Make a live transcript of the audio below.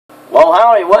Well,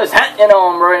 howdy, what is happening,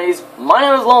 hombres? My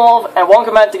name is Lone Wolf, and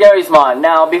welcome back to Garry's Mod.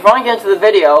 Now, before I get into the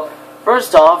video,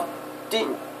 first off,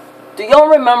 do y'all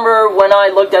remember when I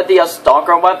looked at the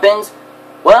S.T.A.L.K.E.R weapons?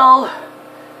 Well,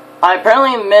 I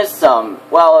apparently missed some.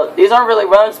 Well, these aren't really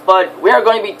weapons, but we are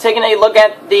going to be taking a look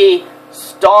at the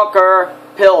S.T.A.L.K.E.R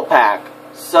pill pack.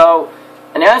 So,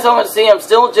 and as you can see, I'm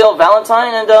still Jill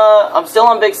Valentine, and I'm still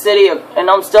on Big City, and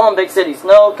I'm still on Big City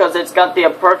Snow, because it's got the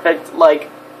perfect,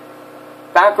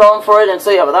 background for it. And so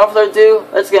yeah, without further ado,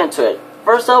 let's get into it.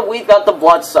 First up, we've got the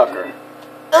Bloodsucker.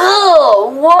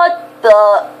 Oh, what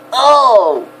the?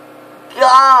 Oh,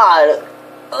 God.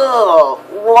 Oh,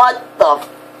 what the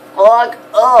fuck?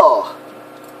 Oh.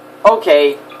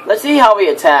 Okay, let's see how he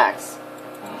attacks.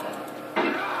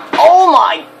 Oh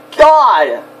my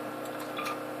God.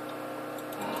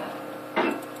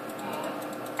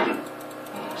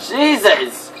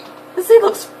 Jesus. This thing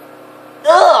looks...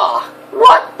 Ugh.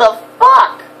 What the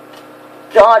fuck?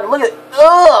 God, look at...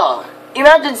 Ugh!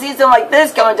 Imagine seeing something like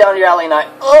this coming down your alley night.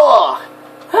 Ugh!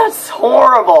 That's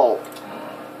horrible.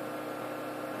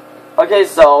 Okay,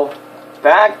 so...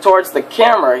 back towards the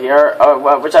camera here,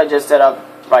 which I just set up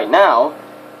right now.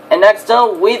 And next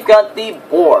up, we've got the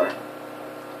boar.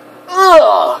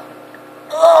 Ugh!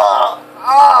 Ugh!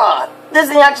 Ugh! This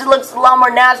thing actually looks a lot more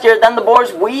nastier than the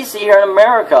boars we see here in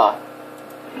America.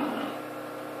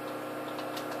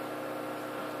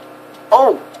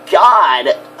 Oh, God.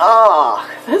 Ugh.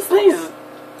 This thing's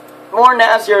more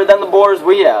nastier than the boars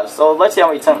we have. So let's see how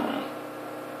many times.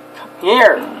 Come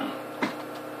here.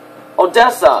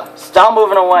 Odessa, stop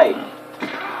moving away.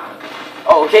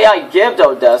 Okay, I give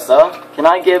Odessa. Can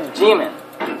I give G-Man?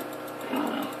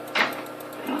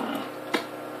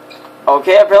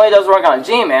 Okay, apparently it does work on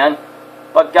G-Man.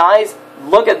 But guys,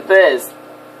 look at this.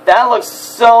 That looks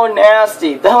so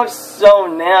nasty. That looks so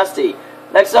nasty.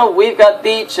 Next up, we've got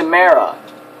the Chimera.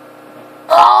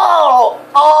 Oh!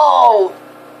 Oh!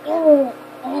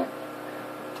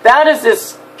 That is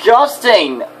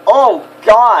disgusting! Oh,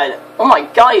 God! Oh my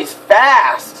God, he's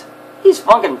fast! He's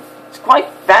quite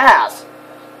fast!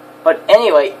 But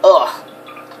anyway, ugh.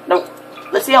 No,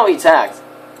 let's see how he attacks.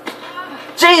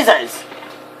 Jesus!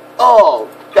 Oh,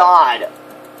 God!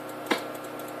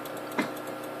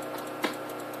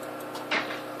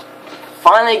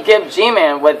 Finally give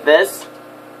G-Man with this.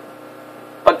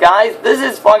 But guys, this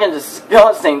is fucking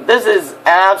disgusting. This is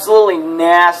absolutely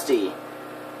nasty.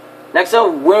 Next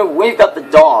up, we've got the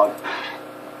dog.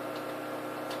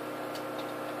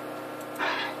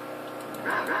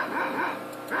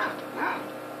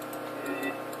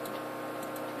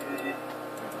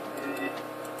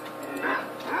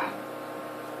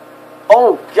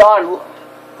 Oh God,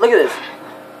 look at this.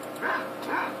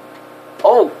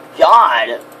 Oh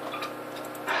God.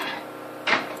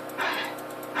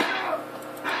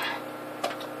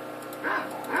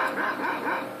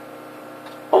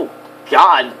 Oh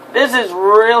God, this is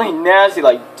really nasty.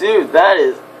 Like, dude, that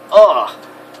is, ugh.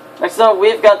 Next up,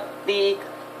 we've got the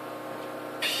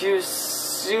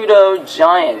Pseudo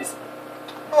Giants.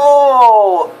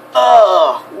 Oh,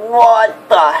 ugh, what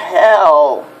the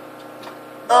hell?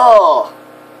 Ugh.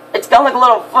 It's got like a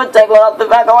little foot dangling out the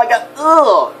back. Oh my God,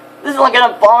 ugh. This is like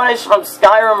an abomination from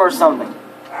Skyrim or something.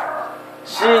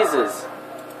 Jesus.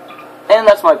 And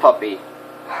that's my puppy.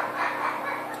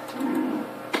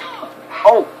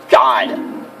 Oh, God.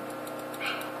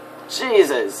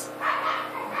 Jesus.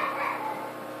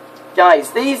 Guys,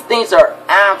 these things are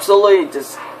absolutely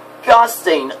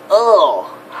disgusting.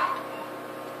 Ugh.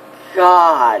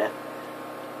 God.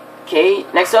 Okay,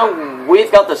 next up,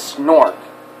 we've got the Snork.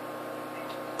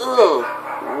 Ugh.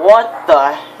 What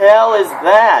the hell is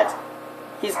that?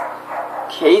 He's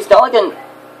got like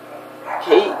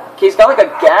he's got like a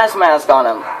gas mask on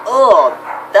him. Ugh.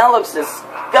 That looks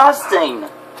disgusting.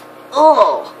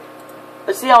 Ugh.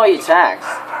 Let's see how he attacks.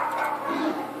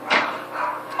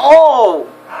 Oh,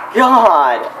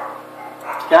 God.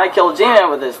 Can I kill G-Man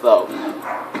with this, though?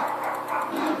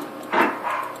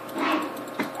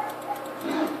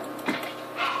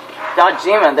 God,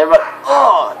 G-Man, they're but...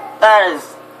 Oh, that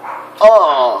is...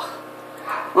 Oh.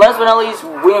 Last but not least,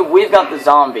 we've got the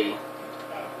zombie.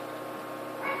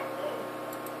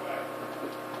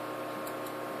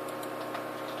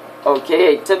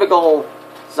 Okay, a typical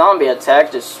zombie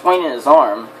attack, just swinging his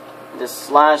arm, just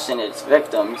slashing its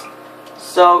victims.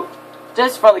 So,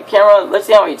 just for the camera, let's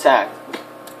see how he attacked.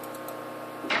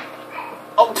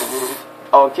 Oh,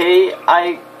 okay,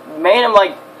 I made him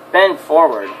like bend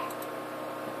forward.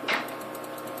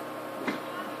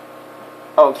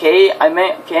 Okay, I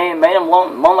made him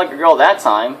moan like a girl that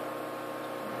time.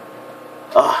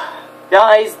 Ugh.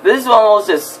 Guys, this is one of the most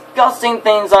disgusting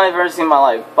things I've ever seen in my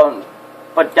life. But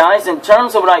But guys, in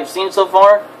terms of what I've seen so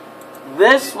far,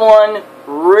 this one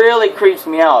really creeps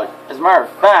me out. As a matter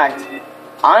of fact,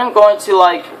 I'm going to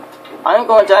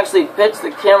actually pitch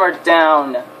the camera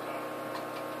down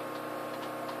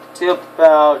to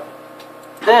about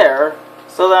there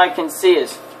so that I can see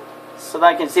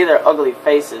their ugly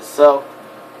faces. So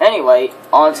anyway,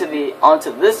 onto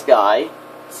this guy,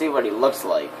 see what he looks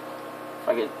like. If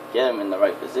I could get him in the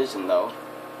right position though.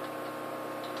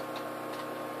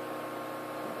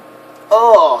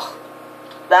 Ugh.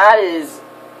 That is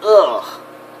oh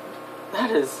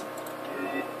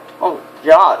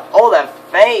god. Oh, that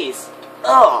face.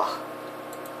 Ugh.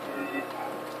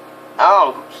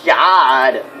 Oh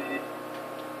god.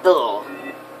 Ugh.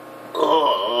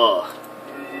 Ugh.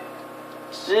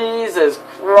 Jesus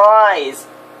Christ.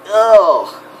 Ugh.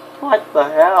 What the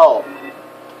hell?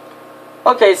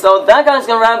 Okay, so that guy's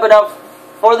gonna wrap it up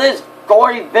for this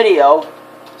gory video.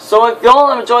 So if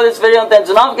y'all enjoyed this video, then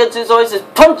do not forget to, as always, just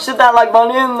punch that like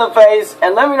button in the face,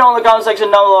 and let me know in the comment section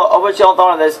down below of what y'all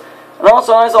thought of this. And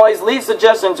also, as always, leave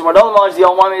suggestions for what other mods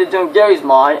y'all want me to do in Garry's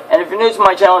mod. And if you're new to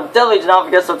my channel, definitely do not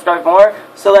forget to subscribe for more,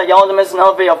 so that y'all don't miss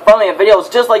another video from me, and videos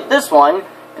just like this one.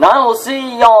 And I will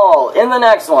see y'all in the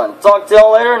next one. Talk to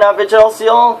y'all later, and have a good y'all, see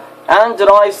y'all, and did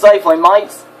I safely,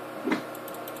 mates.